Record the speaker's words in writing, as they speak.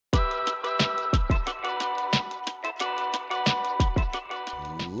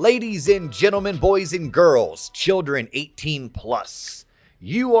Ladies and gentlemen, boys and girls, children 18 plus,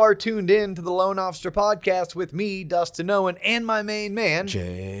 you are tuned in to the Loan Officer Podcast with me, Dustin Owen, and my main man,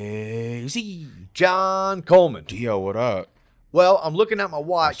 JC. John Coleman. Dio, what up? Well, I'm looking at my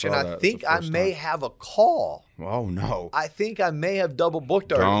watch, and I that. think I may have a call. Oh, no. I think I may have double booked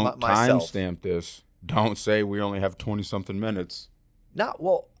Don't myself. timestamp this. Don't say we only have 20-something minutes.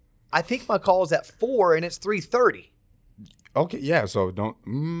 Well, I think my call is at 4, and it's 3:30. Okay, yeah, so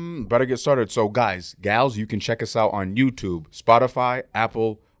better get started. So, guys, gals, you can check us out on YouTube, Spotify,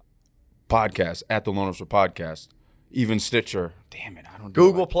 Apple Podcasts, at the Loan Officer Podcast, even Stitcher. Damn it, I don't do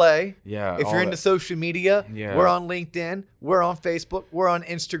Google Play. Yeah. If you're into social media, Yeah. we're on LinkedIn, we're on Facebook, we're on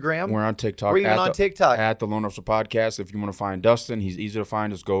Instagram. We're on TikTok. We're even on TikTok. At the Loan Officer Podcast. If you want to find Dustin, he's easy to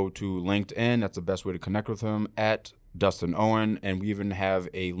find. Just go to LinkedIn. That's the best way to connect with him, at Dustin Owen. And we even have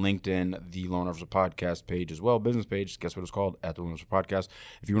a LinkedIn, the Loan Officer Podcast page as well, business page. Guess what it's called? At the Loan Officer Podcast.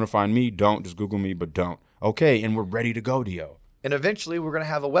 If you want to find me, don't. Just Google me, but don't. Okay, and we're ready to go, Dio. And eventually, we're going to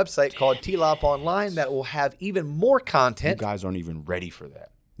have a website called TLOP Online that will have even more You content. guys aren't even ready for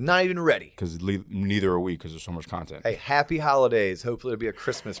that. Not even ready. Because neither are we, because there's so much content. Hey, happy holidays. Hopefully, it'll be a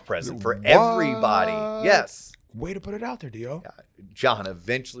Christmas present for everybody. Yes. Way to put it out there, Dio. John,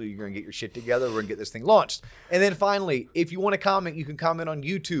 eventually you're going to get your shit together. We're going to get this thing launched. And then finally, if you want to comment, you can comment on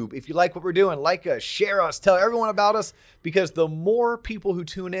YouTube. If you like what we're doing, like us, share us, tell everyone about us, because the more people who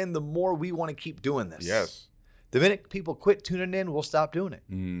tune in, the more we want to keep doing this. Yes. The minute people quit tuning in, we'll stop doing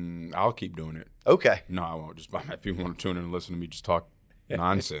it. I'll keep doing it. Okay. No, I won't. Just if people want to tune in and listen to me just talk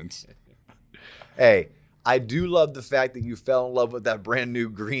nonsense. Hey, I do love the fact that you fell in love with that brand new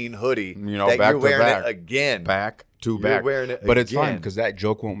green hoodie. That back you're to wearing back. it again. Back to You're back. wearing it But it's fine again. because that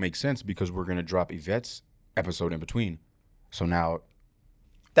joke won't make sense because we're going to drop Yvette's episode in between. So now,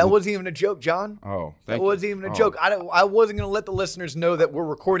 That wasn't even a joke, John. thank That you. wasn't even a Oh. joke. I wasn't going to let the listeners know that we're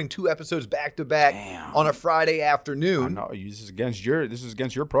recording 2 episodes back to back on a Friday afternoon. No, this is against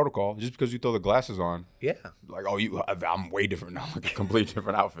your protocol. Just because you throw the glasses on, Yeah. like, I'm way different now, like a complete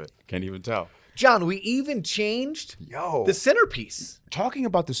different outfit. Can't even tell. John, we even changed Yo, the centerpiece. talking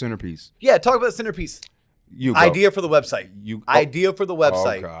about the centerpiece. Yeah, talk about the centerpiece. You go. Idea for the website. Idea for the Oh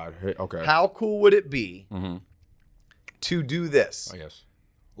website. God. Hey, okay. How cool would it be to do this? I guess.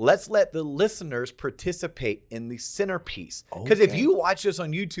 Let's let the listeners participate in the centerpiece. Because if Okay. you watch this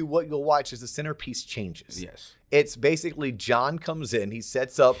on YouTube, what you'll watch is the centerpiece changes. Yes. It's basically John comes in, he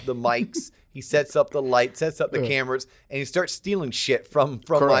sets up the mics, he sets up the lights, sets up the cameras, and he starts stealing shit from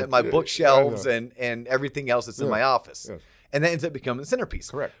Correct. my Yeah, bookshelves yeah. and everything else that's in my office. Yes. And that ends up becoming the centerpiece.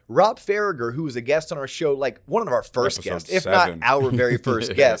 Correct. Rob Farragher, who was a guest on our show, like one of our first Episode guests, if 7. not our very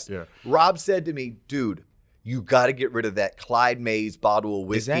first guest, Yeah. Rob said to me, dude, you got to get rid of that Clyde Mays bottle of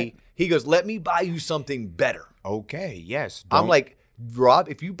whiskey. He goes, let me buy you something better. Okay. Yes. I'm like, Rob,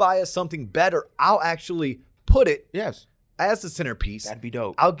 if you buy us something better, I'll actually put it yes. as the centerpiece. That'd be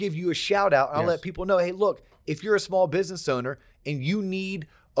dope. I'll give you a shout out. And I'll Yes. let people know, hey, look, if you're a small business owner and you need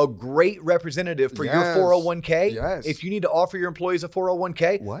a great representative for your Yes. 401k, Yes. if you need to offer your employees a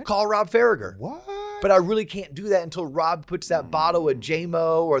 401k, What? call Rob Farragher. What? But I really can't do that until Rob puts that bottle of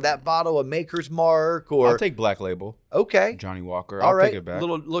JMO or that bottle of Maker's Mark or I'll take Black Label. okay, Johnny Walker. all I'll right, take it back.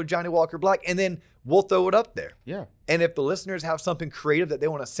 little Johnny Walker Black, and then we'll throw it up there. Yeah. And if the listeners have something creative that they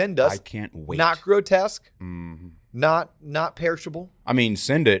want to send us, I can't wait. not grotesque, Mm-hmm. not perishable, I mean,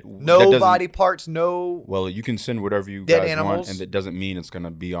 send it. That no doesn't- body parts, no. Well, you can send whatever you Dead guys animals. want, and that doesn't mean it's going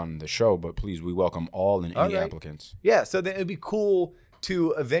to be on the show. But please, we welcome all and any right. applicants. Yeah, so then it'd be cool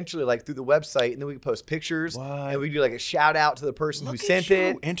to eventually, like, through the website, and then we can post pictures, What? and we do like a shout out to the person who Look sent at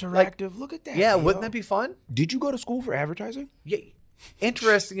it. you, interactive. Look at that. Yeah, Leo. wouldn't that be fun? Did you go to school for advertising? Yeah,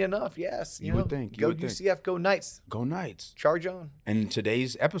 interesting enough. Yes, You would think, you Go would think. UCF, go Knights, Go Knights. charge on. And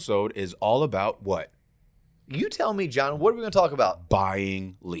today's episode is all about what? You tell me, John. What are we going to talk about?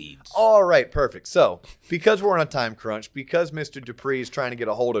 Buying leads. All right, perfect. So, because we're on a time crunch, because Mr. Dupree is trying to get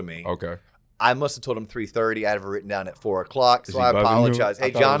a hold of me, Okay. I must have told him 3:30. I had it written down at 4 o'clock, Is so he I bugging you? apologize. I Hey,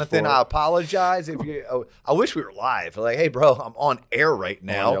 thought it was Jonathan, 4. I apologize if you. Oh, I wish we were live. Like, hey, bro, I'm on air right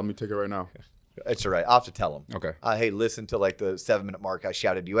now. Yeah, let me take it right now. It's all right. I'll have to tell him. Okay. Hey, listen to like the 7-minute mark. I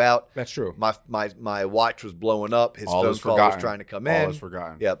shouted you out. That's true. My watch was blowing up. His All phone is call forgotten. was trying to come All in. is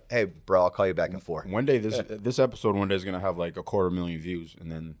forgotten. Yep. Hey, bro, I'll call you back at 4. One day, this episode one day is going to have like 250,000 views,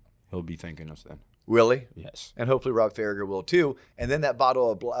 and then he'll be thanking us then. Willie. Yes. And hopefully Rob Farragher will too. And then that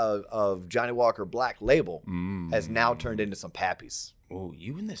bottle of Johnny Walker Black Label has now turned into some Pappies. Oh,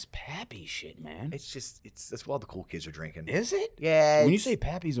 you and this Pappy shit, man. That's what all the cool kids are drinking. Is it? Yeah. When you say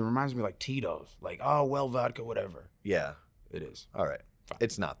Pappies, it reminds me like Tito's. Like, oh, well, vodka, whatever. Yeah. It is. All right.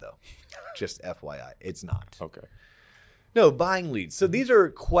 It's not though. Just FYI, it's not. Okay. No, buying leads. So these are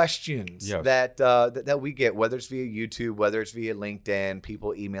questions Yes. that we get, whether it's via YouTube, whether it's via LinkedIn,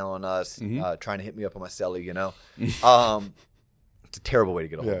 people emailing us, trying to hit me up on my celly, It's a terrible way to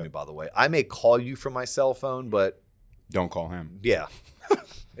get a hold of me, by the way. I may call you from my cell phone, but Don't call him. yeah.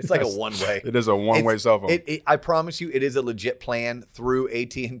 It's like a one-way. It is a one-way cell phone. I promise you, it is a legit plan through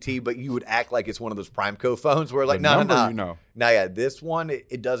AT&T, but you would act like it's one of those Primeco phones where like, no. Now, yeah, this one,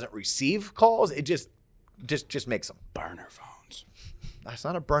 it doesn't receive calls. It just makes them. Burner phones. That's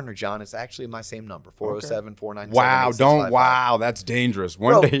not a burner, John. It's actually my same number, 407-497-8655. Wow, that's dangerous.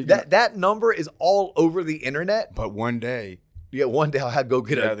 Bro, that number is all over the internet. But one day. Yeah, one day I'll go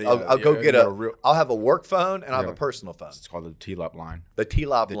get I'll have a work phone and I'll have a personal phone. It's called the TLAP line. The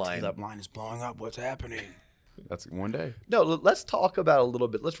TLAP line. The TLAP line is blowing up. What's happening? That's one day. No, let's talk about a little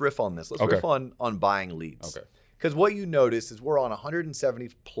bit. Let's riff on this. Let's riff on buying leads. Okay. Because what you notice is we're on 170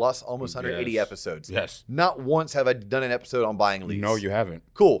 plus, almost 180 episodes. Yes. Not once have I done an episode on buying leads. No, you haven't.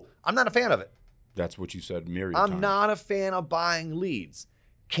 Cool. I'm not a fan of it. That's what you said myriad times. I'm not a fan of buying leads.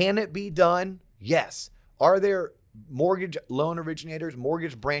 Can it be done? Yes. Are there mortgage loan originators,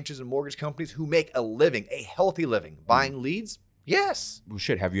 mortgage branches, and mortgage companies who make a living, a healthy living, buying leads? Yes. Well,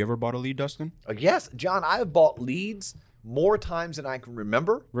 shit, have you ever bought a lead, Dustin? Yes, John, I have bought leads more times than I can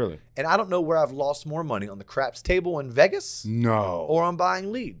remember. Really? And I don't know where I've lost more money, on the craps table in Vegas No. or on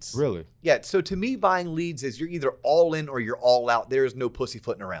buying leads. Really? Yeah, so to me, buying leads is you're either all in or you're all out. There is no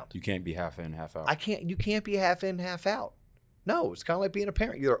pussyfooting around. You can't be half in, half out. You can't be half in, half out. No, it's kind of like being a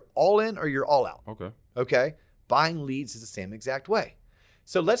parent. You're either all in or you're all out. Okay. Okay? Buying leads is the same exact way.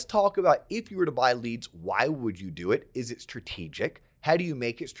 So let's talk about, if you were to buy leads, why would you do it? Is it strategic? How do you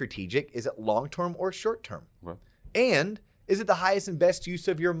make it strategic? Is it long-term or short-term? Okay. And is it the highest and best use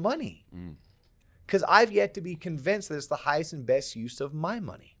of your money? Because I've yet to be convinced that it's the highest and best use of my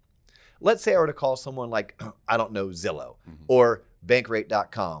money. Let's say I were to call someone like, I don't know, Zillow or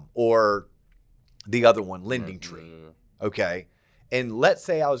Bankrate.com or the other one, LendingTree. Okay. And let's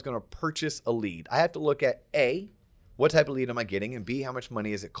say I was going to purchase a lead. I have to look at A, what type of lead am I getting? And B, how much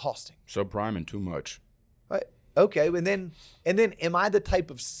money is it costing? Subprime and too much. Right. Okay. And then am I the type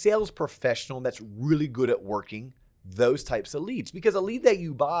of sales professional that's really good at working those types of leads? Because a lead that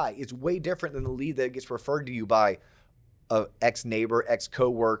you buy is way different than the lead that gets referred to you by an ex-neighbor,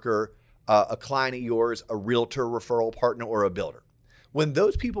 ex-coworker, a client of yours, a realtor referral partner, or a builder. When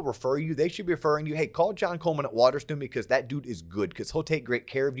those people refer you, they should be referring you, hey, call John Coleman at Waterston because that dude is good, because he'll take great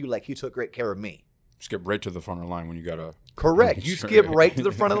care of you like he took great care of me. Skip right to the front of the line when you got a... Correct. You skip right to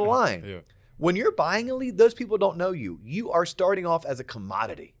the front of the line. Yeah. When you're buying a lead, those people don't know you. You are starting off as a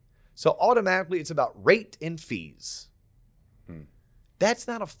commodity. So automatically it's about rate and fees. That's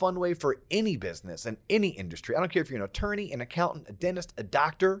not a fun way for any business and any industry. I don't care if you're an attorney, an accountant, a dentist, a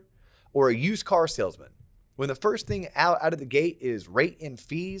doctor, or a used car salesman. When the first thing out of the gate is rate and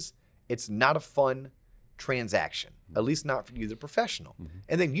fees, it's not a fun transaction, at least not for you, the professional.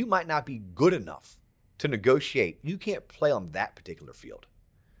 And then you might not be good enough to negotiate. You can't play on that particular field,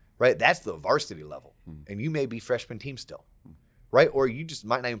 right? That's the varsity level. And you may be freshman team still, right? Or you just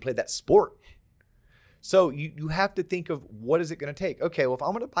might not even play that sport. So you have to think of, what is it going to take? Okay, well, if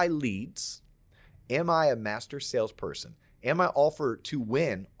I'm going to buy leads, am I a master salesperson? Am I offered to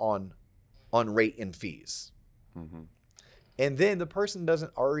win on rate and fees? And then the person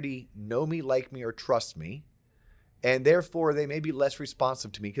doesn't already know me, like me, or trust me, and therefore they may be less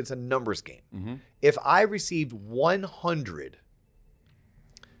responsive to me because it's a numbers game. If I received 100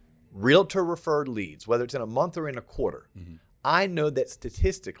 realtor referred leads, whether it's in a month or in a quarter, I know that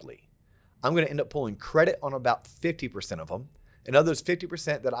statistically I'm going to end up pulling credit on about 50% of them. And of those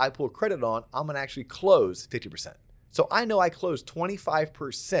 50% that I pull credit on, I'm going to actually close 50%. So I know I close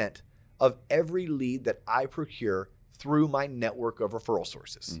 25% of every lead that I procure through my network of referral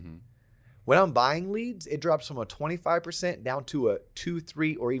sources. When I'm buying leads, it drops from a 25% down to a 2,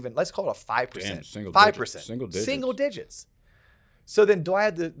 3, or even, let's call it a 5%. Damn, single 5%. digits. Single digits. Single digits. So then do I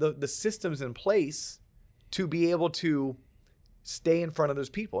have the systems in place to be able to stay in front of those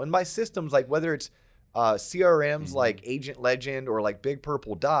people? And by systems, like whether it's CRMs like Agent Legend or like Big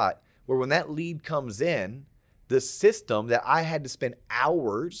Purple Dot, where when that lead comes in, the system that I had to spend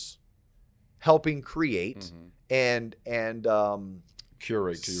hours helping create and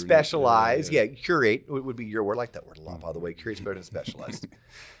curate, specialize. Curate would be your word. I like that word a lot, by the way. Curate's better than specialized.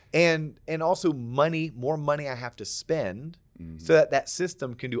 and also more money I have to spend so that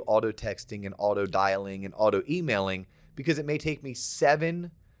system can do auto texting and auto dialing and auto emailing, because it may take me 7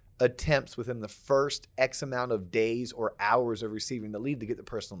 attempts within the first X amount of days or hours of receiving the lead to get the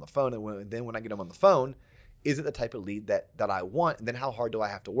person on the phone. And then when I get them on the phone, is it the type of lead that I want? And then how hard do I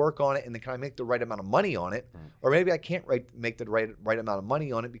have to work on it? And then can I make the right amount of money on it? Right. Or maybe I can't make the right amount of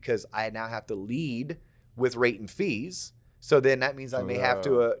money on it because I now have to lead with rate and fees. So then that means I may have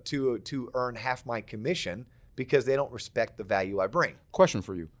to earn half my commission because they don't respect the value I bring. Question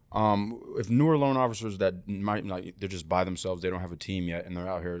for you. If newer loan officers that might like they're just by themselves, they don't have a team yet, and they're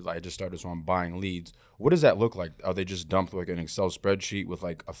out here like I just started, so I'm buying leads. What does that look like? Are they just dumped like an Excel spreadsheet with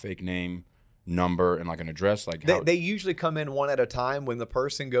like a fake name, number, and like an address? Like they usually come in one at a time when the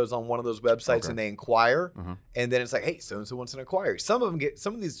person goes on one of those websites and they inquire, and then it's like, hey, so and so wants an inquiry. Some of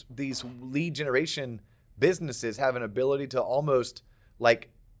these lead generation businesses have an ability to almost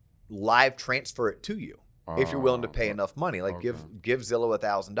like live transfer it to you. If you're willing to pay enough money, like give Zillow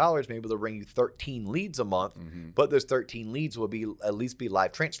 $1,000, maybe they'll bring you 13 leads a month, but those 13 leads will at least be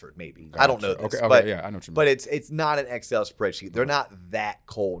live transferred. Maybe I don't know this, but yeah, I know what you mean. But it's not an Excel spreadsheet. They're not that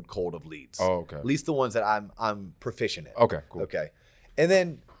cold of leads. Oh, okay. At least the ones that I'm proficient in. Okay, cool. Okay, and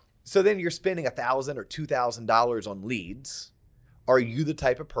then you're spending $1,000 or $2,000 on leads. Are you the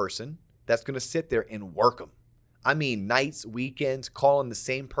type of person that's going to sit there and work them? I mean, nights, weekends, calling the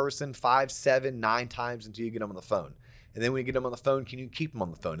same person 5, 7, 9 times until you get them on the phone. And then when you get them on the phone, can you keep them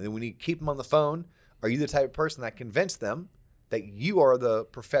on the phone? And then when you keep them on the phone, are you the type of person that convince them that you are the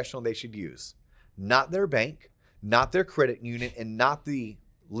professional they should use? Not their bank, not their credit union, and not the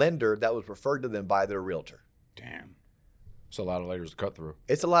lender that was referred to them by their realtor. Damn. It's a lot of layers to cut through.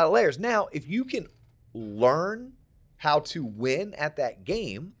 It's a lot of layers. Now, if you can learn how to win at that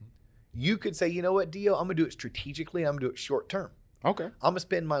game, you could say, you know what, Dio, I'm going to do it strategically. I'm going to do it short term. Okay. I'm going to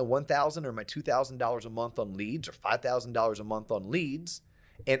spend my $1,000 or my $2,000 a month on leads or $5,000 a month on leads,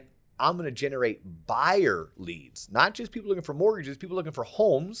 and I'm going to generate buyer leads, not just people looking for mortgages, people looking for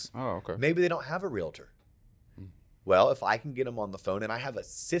homes. Oh, okay. Maybe they don't have a realtor. Well, if I can get them on the phone and I have a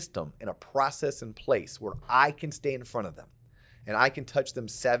system and a process in place where I can stay in front of them and I can touch them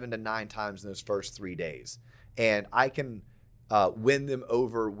 7 to 9 times in those first 3 days, and I can win them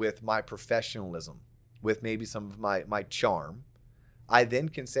over with my professionalism, with maybe some of my charm, I then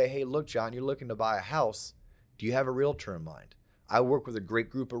can say, hey, look, John, you're looking to buy a house. Do you have a realtor in mind? I work with a great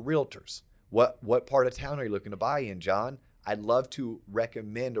group of realtors. What part of town are you looking to buy in, John? I'd love to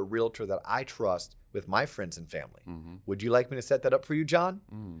recommend a realtor that I trust with my friends and family. Would you like me to set that up for you, John?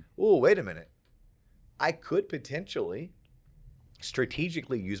 Oh, wait a minute. I could potentially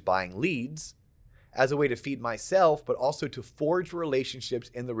strategically use buying leads as a way to feed myself, but also to forge relationships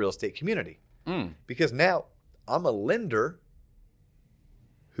in the real estate community. Because now I'm a lender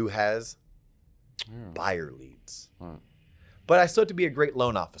who has buyer leads. But I still have to be a great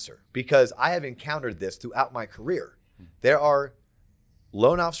loan officer because I have encountered this throughout my career. There are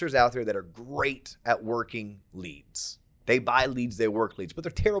loan officers out there that are great at working leads. They buy leads, they work leads, but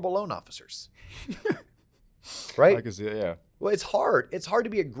they're terrible loan officers. Right? I can see it, yeah. Well, it's hard. It's hard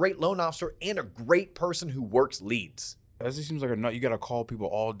to be a great loan officer and a great person who works leads. That just seems like a nut. You got to call people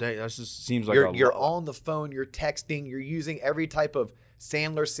all day. That just seems like you're on the phone, you're texting, you're using every type of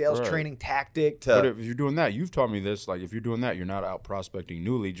Sandler sales training tactic to. But if you're doing that, you've taught me this. Like if you're doing that, you're not out prospecting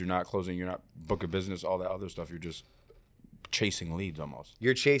new leads. You're not closing. You're not booking business. All that other stuff. You're just chasing leads almost.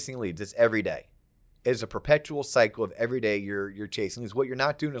 You're chasing leads. It's every day. It's a perpetual cycle of every day you're chasing leads. What you're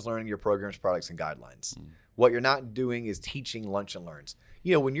not doing is learning your programs, products, and guidelines. What you're not doing is teaching lunch and learns.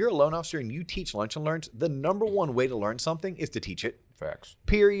 You know, when you're a loan officer and you teach lunch and learns, the number one way to learn something is to teach it. Facts.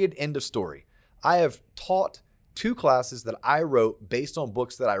 Period. End of story. I have taught 2 classes that I wrote based on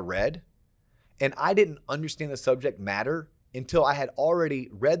books that I read, and I didn't understand the subject matter until I had already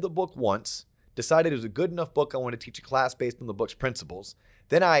read the book once, decided it was a good enough book I wanted to teach a class based on the book's principles.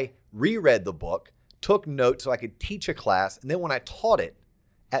 Then I reread the book, took notes so I could teach a class, and then when I taught it,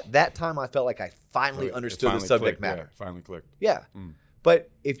 at that time I felt like I finally understood the subject matter. Yeah, finally clicked. Yeah.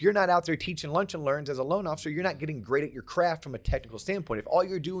 But if you're not out there teaching lunch and learns as a loan officer, you're not getting great at your craft from a technical standpoint. If all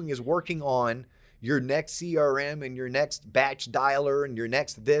you're doing is working on your next CRM and your next batch dialer and your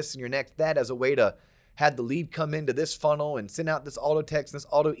next this and your next that as a way to have the lead come into this funnel and send out this auto text, this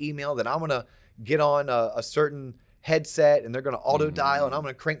auto email, then I'm going to get on a certain headset and they're going to auto dial and I'm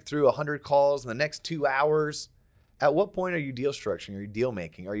going to crank through 100 calls in the next 2 hours. At what point are you deal structuring? Are you deal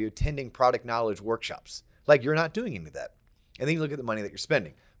making? Are you attending product knowledge workshops? Like you're not doing any of that. And then you look at the money that you're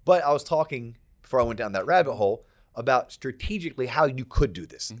spending. But I was talking before I went down that rabbit hole about strategically how you could do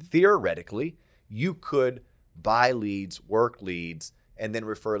this. Theoretically, you could buy leads, work leads, and then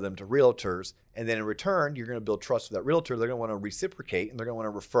refer them to realtors. And then in return, you're going to build trust with that realtor. They're going to want to reciprocate and they're going to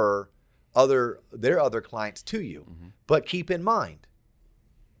want to refer their other clients to you. But keep in mind,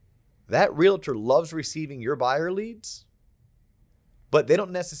 that realtor loves receiving your buyer leads, but they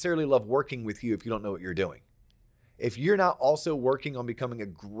don't necessarily love working with you if you don't know what you're doing. if you're not also working on becoming a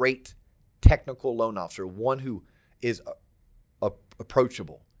great technical loan officer, one who is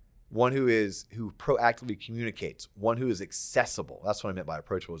approachable, one who proactively communicates, one who is accessible. That's what I meant by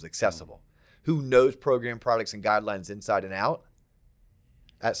approachable, is accessible. Who knows program products and guidelines inside and out.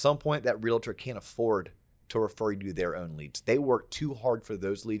 At some point, that realtor can't afford to refer you to their own leads. They work too hard for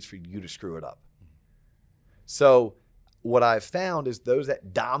those leads for you to screw it up. So what I've found is those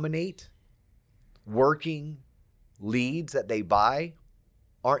that dominate working leads that they buy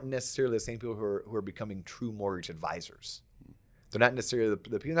aren't necessarily the same people who are becoming true mortgage advisors. They're not necessarily the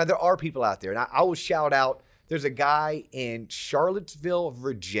people. Now, there are people out there, and I will shout out, there's a guy in Charlottesville,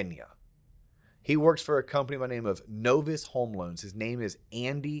 Virginia. He works for a company by the name of Novus Home Loans. His name is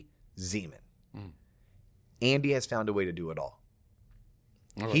Andy Zeman. Andy has found a way to do it all.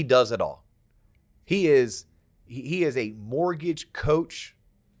 Okay. He does it all. He is a mortgage coach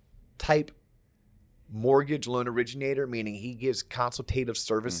type mortgage loan originator, meaning he gives consultative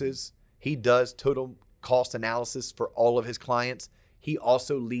services. He does total cost analysis for all of his clients. He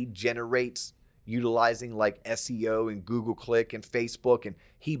also lead generates utilizing like SEO and Google Click and Facebook, and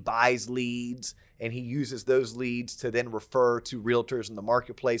he buys leads and he uses those leads to then refer to realtors in the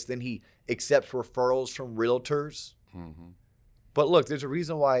marketplace. Then he accepts referrals from realtors. But look, there's a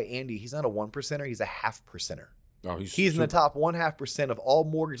reason why Andy, he's not a 1%er, he's a 0.5%er. Oh, he's in the top 0.5% of all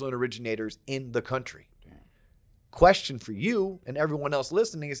mortgage loan originators in the country. Damn. Question for you and everyone else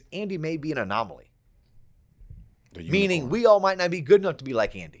listening is, Andy may be an anomaly. Meaning we all might not be good enough to be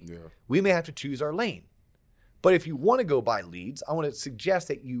like Andy. Yeah. We may have to choose our lane. But if you want to go buy leads, I want to suggest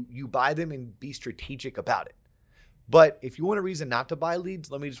that you buy them and be strategic about it. But if you want a reason not to buy leads,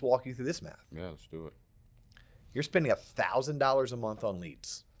 let me just walk you through this math. Yeah, let's do it. You're spending $1,000 a month on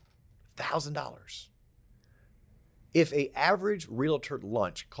leads. $1,000. If an average realtor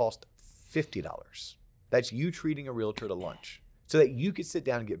lunch cost $50, that's you treating a realtor to lunch so that you could sit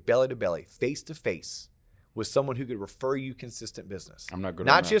down and get belly to belly, face to face with someone who could refer you consistent business. I'm not good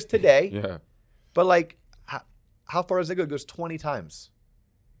Not at just today, yeah, but like how far does it go? It goes 20 times.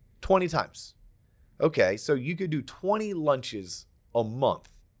 20 times. Okay, so you could do 20 lunches a month.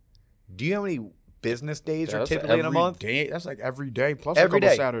 Do you know how many business days are typically in a month? That's like every day, plus every a couple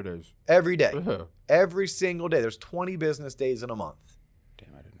day. Saturdays. Every day. Yeah. Every single day. There's 20 business days in a month.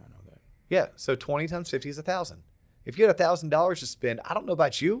 Damn, I did not know that. Yeah, so 20 times 50 is $1,000. If you had $1,000 to spend, I don't know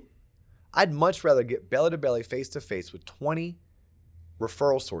about you, I'd much rather get belly to belly, face to face with 20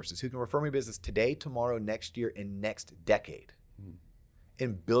 referral sources who can refer me business today, tomorrow, next year, and next decade,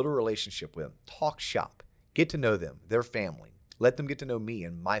 and build a relationship with them. Talk shop. Get to know them, their family. Let them get to know me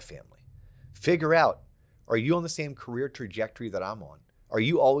and my family. Figure out, are you on the same career trajectory that I'm on? Are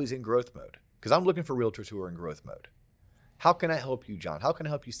you always in growth mode? Because I'm looking for realtors who are in growth mode. How can I help you, John? How can I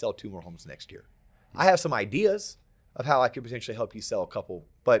help you sell 2 more homes next year? I have some ideas of how I could potentially help you sell a couple,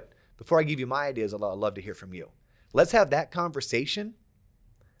 but before I give you my ideas, I'd love to hear from you. Let's have that conversation.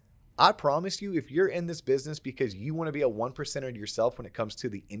 I promise you, if you're in this business because you want to be a 1%er to yourself when it comes to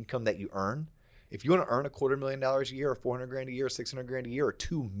the income that you earn, if you want to earn $250,000 a year, or $400,000 a year, or $600,000 a year, or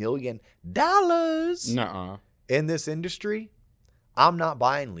 $2 million in this industry, I'm not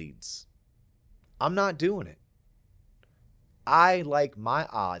buying leads. I'm not doing it. I like my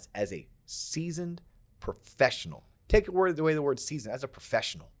odds as a seasoned professional. Take the way the word seasoned, as a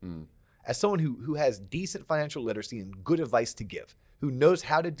professional. As someone who has decent financial literacy and good advice to give, who knows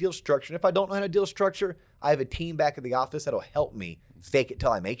how to deal structure. And if I don't know how to deal structure, I have a team back at the office that'll help me fake it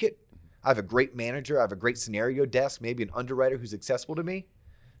till I make it. I have a great manager. I have a great scenario desk, maybe an underwriter who's accessible to me.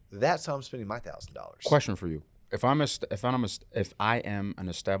 That's how I'm spending my $1,000. Question for you. If I am an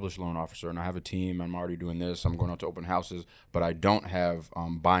established loan officer and I have a team, I'm already doing this, I'm going out to open houses, but I don't have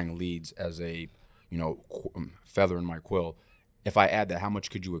buying leads as a feather in my quill. If I add that, how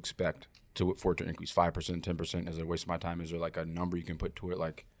much could you expect for it to increase? 5%, 10%? Is it a waste of my time? Is there like a number you can put to it?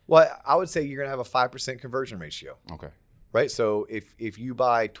 Like, well, I would say you're going to have a 5% conversion ratio. Okay. Right? So if you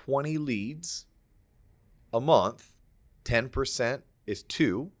buy 20 leads a month, 10% is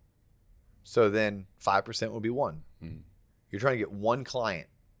 2. So then 5% would be 1. You're trying to get 1 client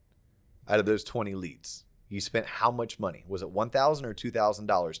out of those 20 leads. You spent how much money? Was it $1,000 or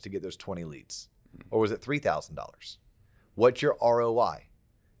 $2,000 to get those 20 leads? Or was it $3,000? What's your ROI?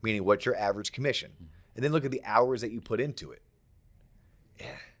 Meaning what's your average commission? And then look at the hours that you put into it.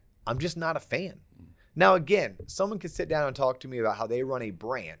 Yeah, I'm just not a fan. Now, again, someone could sit down and talk to me about how they run a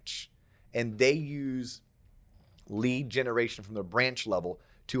branch and they use lead generation from the branch level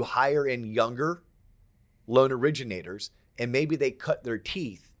to hire in younger loan originators, and maybe they cut their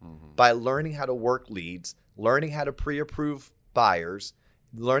teeth by learning how to work leads, learning how to pre-approve buyers,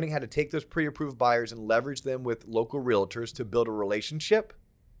 learning how to take those pre-approved buyers and leverage them with local realtors to build a relationship.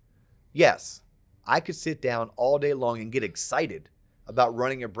 Yes, I could sit down all day long and get excited about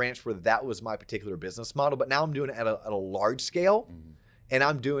running a branch where that was my particular business model, but now I'm doing it at a large scale, and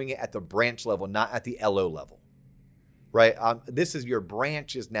I'm doing it at the branch level, not at the LO level, right? This is your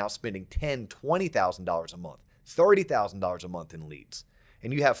branch is now spending $10,000, $20,000 a month, $30,000 a month in leads.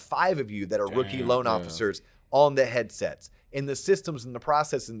 And you have 5 of you that are rookie loan officers on the headsets. And the systems and the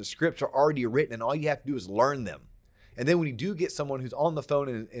process and the scripts are already written, and all you have to do is learn them. And then when you do get someone who's on the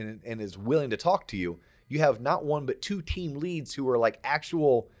phone and is willing to talk to you, you have not 1 but 2 team leads who are like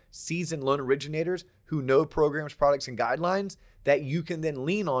actual seasoned loan originators who know programs, products, and guidelines that you can then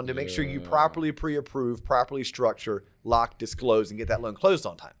lean on to make sure you properly pre-approve, properly structure, lock, disclose, and get that loan closed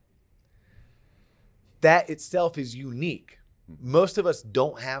on time. That itself is unique. Most of us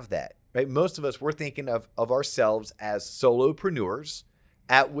don't have that, right? Most of us, we're thinking of ourselves as solopreneurs,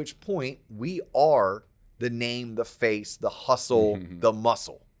 at which point we are the name, the face, the hustle, the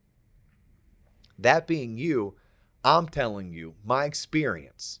muscle. That being you, I'm telling you my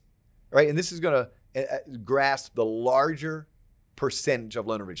experience, right? And this is going to grasp the larger percentage of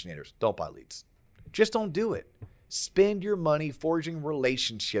loan originators. Don't buy leads. Just don't do it. Spend your money forging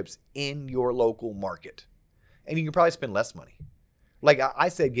relationships in your local market. And you can probably spend less money. Like I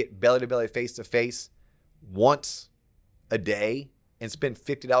said, get belly-to-belly, face-to-face once a day and spend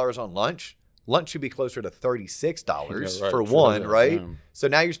 $50 on lunch. Lunch should be closer to $36 for one, right? So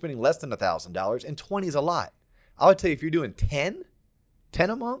now you're spending less than $1,000, and 20 is a lot. I would tell you, if you're doing 10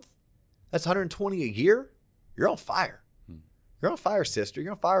 a month, that's 120 a year. You're on fire. You're on fire, sister.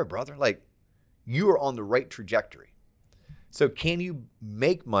 You're on fire, brother. Like, you are on the right trajectory. So can you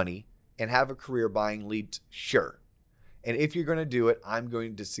make money and have a career buying leads? Sure. And if you're going to do it, I'm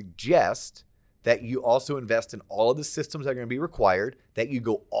going to suggest that you also invest in all of the systems that are going to be required, that you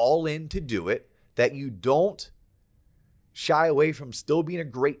go all in to do it, that you don't shy away from still being a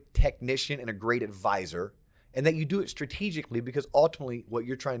great technician and a great advisor, and that you do it strategically, because ultimately what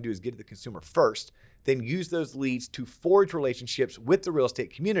you're trying to do is get to the consumer first, then use those leads to forge relationships with the real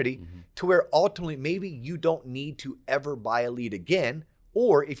estate community to where ultimately maybe you don't need to ever buy a lead again.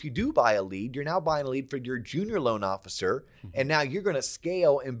 Or if you do buy a lead, you're now buying a lead for your junior loan officer, and now you're going to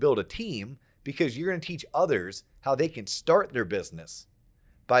scale and build a team because you're going to teach others how they can start their business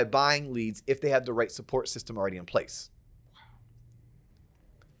by buying leads if they have the right support system already in place.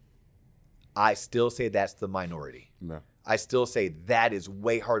 I still say that's the minority. Yeah. I still say that is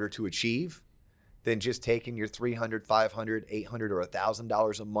way harder to achieve than just taking your $300, $500, $800, or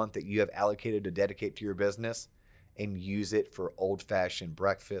 $1,000 a month that you have allocated to dedicate to your business and use it for old-fashioned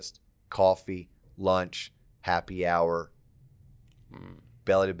breakfast, coffee, lunch, happy hour,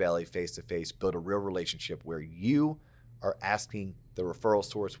 belly-to-belly, face-to-face. Build a real relationship where you are asking the referral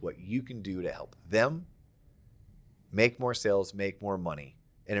source what you can do to help them make more sales, make more money.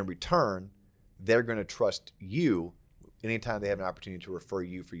 And in return, they're going to trust you anytime they have an opportunity to refer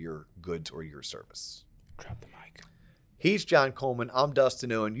you for your goods or your service. Drop the mic. He's John Coleman. I'm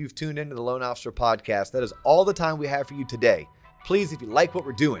Dustin Owen. You've tuned into the Loan Officer Podcast. That is all the time we have for you today. Please, if you like what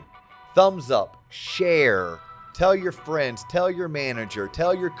we're doing, thumbs up, share, tell your friends, tell your manager,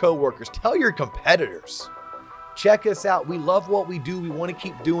 tell your coworkers, tell your competitors. Check us out. We love what we do. We want to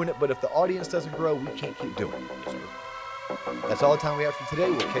keep doing it, but if the audience doesn't grow, we can't keep doing it. That's all the time we have for today.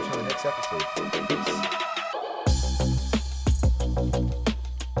 We'll catch you on the next episode. Peace.